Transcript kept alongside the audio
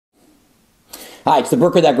Hi, it's the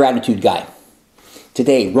Brooke, that gratitude guy.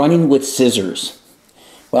 Today, running with scissors.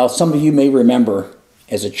 Well, some of you may remember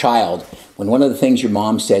as a child when one of the things your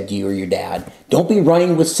mom said to you or your dad, don't be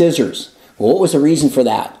running with scissors. Well, what was the reason for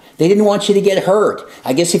that? They didn't want you to get hurt.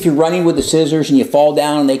 I guess if you're running with the scissors and you fall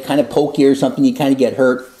down and they kind of poke you or something, you kind of get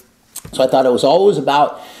hurt. So I thought it was always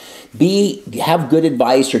about have good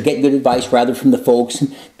advice or get good advice rather from the folks.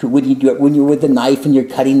 When you're with the knife and you're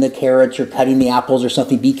cutting the carrots or cutting the apples or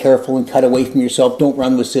something, be careful and cut away from yourself. Don't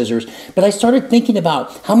run with scissors. But I started thinking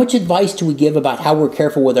about how much advice do we give about how we're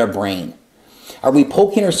careful with our brain? Are we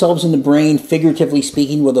poking ourselves in the brain, figuratively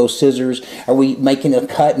speaking, with those scissors? Are we making a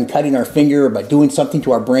cut and cutting our finger by doing something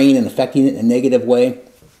to our brain and affecting it in a negative way?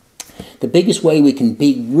 The biggest way we can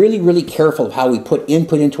be really, really careful of how we put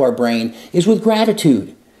input into our brain is with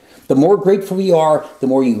gratitude. The more grateful you are, the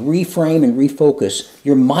more you reframe and refocus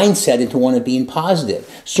your mindset into one of being positive.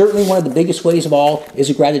 Certainly one of the biggest ways of all is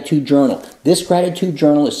a gratitude journal. This gratitude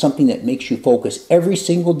journal is something that makes you focus every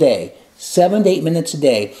single day, 7 to 8 minutes a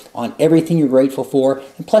day, on everything you're grateful for,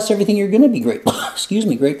 and plus everything you're going to be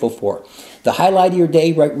grateful for. The highlight of your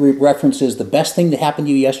day references the best thing that happened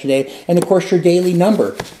to you yesterday, and of course your daily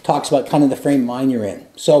number talks about kind of the frame of mind you're in.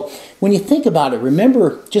 So when you think about it,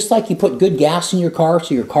 remember, just like you put good gas in your car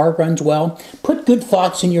so your car runs well, put good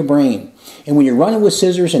thoughts in your brain. And when you're running with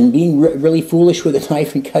scissors and being really foolish with a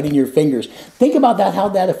knife and cutting your fingers, think about that, how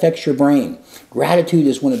that affects your brain. Gratitude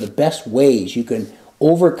is one of the best ways you can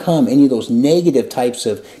overcome any of those negative types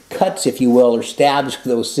of cuts, if you will, or stabs with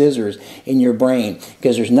those scissors in your brain.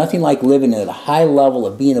 Because there's nothing like living at a high level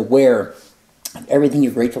of being aware of everything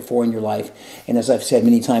you're grateful for in your life. And as I've said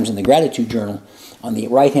many times in the gratitude journal, on the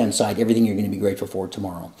right-hand side, everything you're going to be grateful for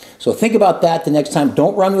tomorrow. So think about that the next time.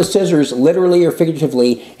 Don't run with scissors, literally or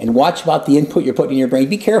figuratively, and watch about the input you're putting in your brain.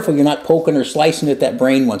 Be careful you're not poking or slicing at that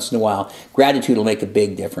brain once in a while. Gratitude will make a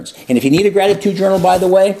big difference. And if you need a gratitude journal, by the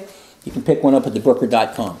way, you can pick one up at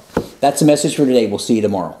thebrooker.com. That's the message for today. We'll see you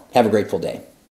tomorrow. Have a grateful day.